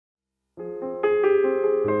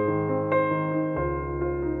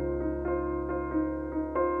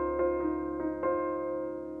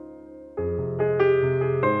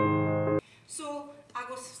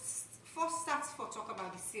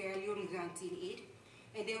granting aid,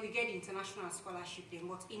 and then we get the international scholarship then.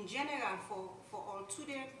 But in general, for all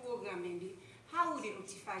student program, then how would they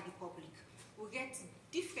notify the public? We get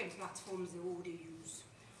different platforms they would use.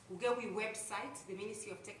 We get a website, the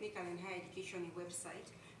Ministry of Technical and Higher Education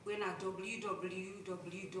website. We're at www.mthe.gov.sl.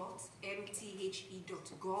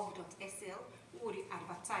 We would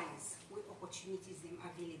advertise with opportunities them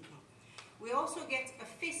available. We also get a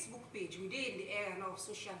Facebook page. We're in the area now of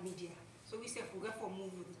social media. So we say we go for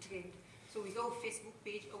move with the trend. So we go a Facebook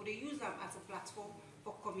page, or they use them as a platform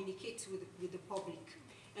for communicate with the public.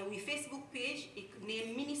 And we Facebook page,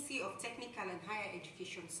 named Ministry of Technical and Higher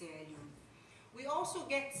Education Sierra Leone. We also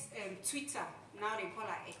get Twitter, now they call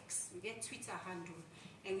it X. We get Twitter handle.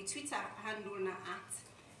 And we Twitter handle now at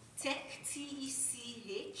Tech, TECHHIGHEREDU.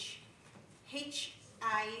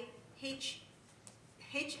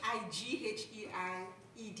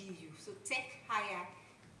 So Tech Higher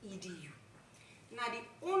EDU. Now the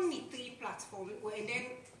only 3 platforms, and then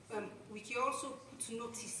we can also put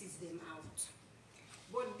notices them out.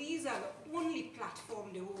 But these are the only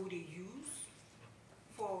platform they would use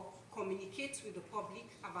for communicate with the public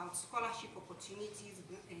about scholarship opportunities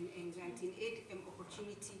and granting aid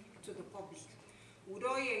opportunity to the public. Would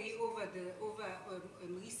all hear over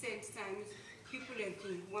recent times, people have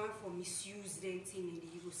been one for misuse renting, and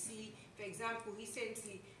you will see, for example,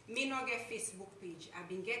 recently, may not get Facebook page. I've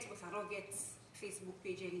been get, but I don't get Facebook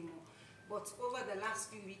page anymore. But over the last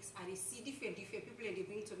few weeks, I see different people, and they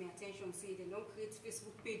bring to my attention, say they don't create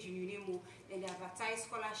Facebook page in Unemo, then they advertise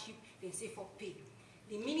scholarship, they say for pay.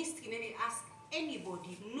 The ministry then they ask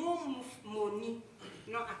anybody, no money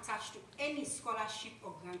not attached to any scholarship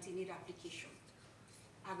or granting aid application.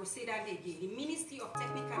 I will say that again. The Ministry of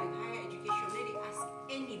Technical and Higher Education then they ask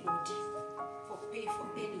anybody for pay for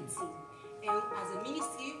anything. And as a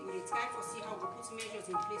ministry, we will try to see how we put measures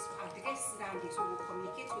in place to address that, so we'll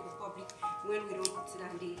communicate with the public when we don't put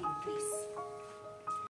that in place.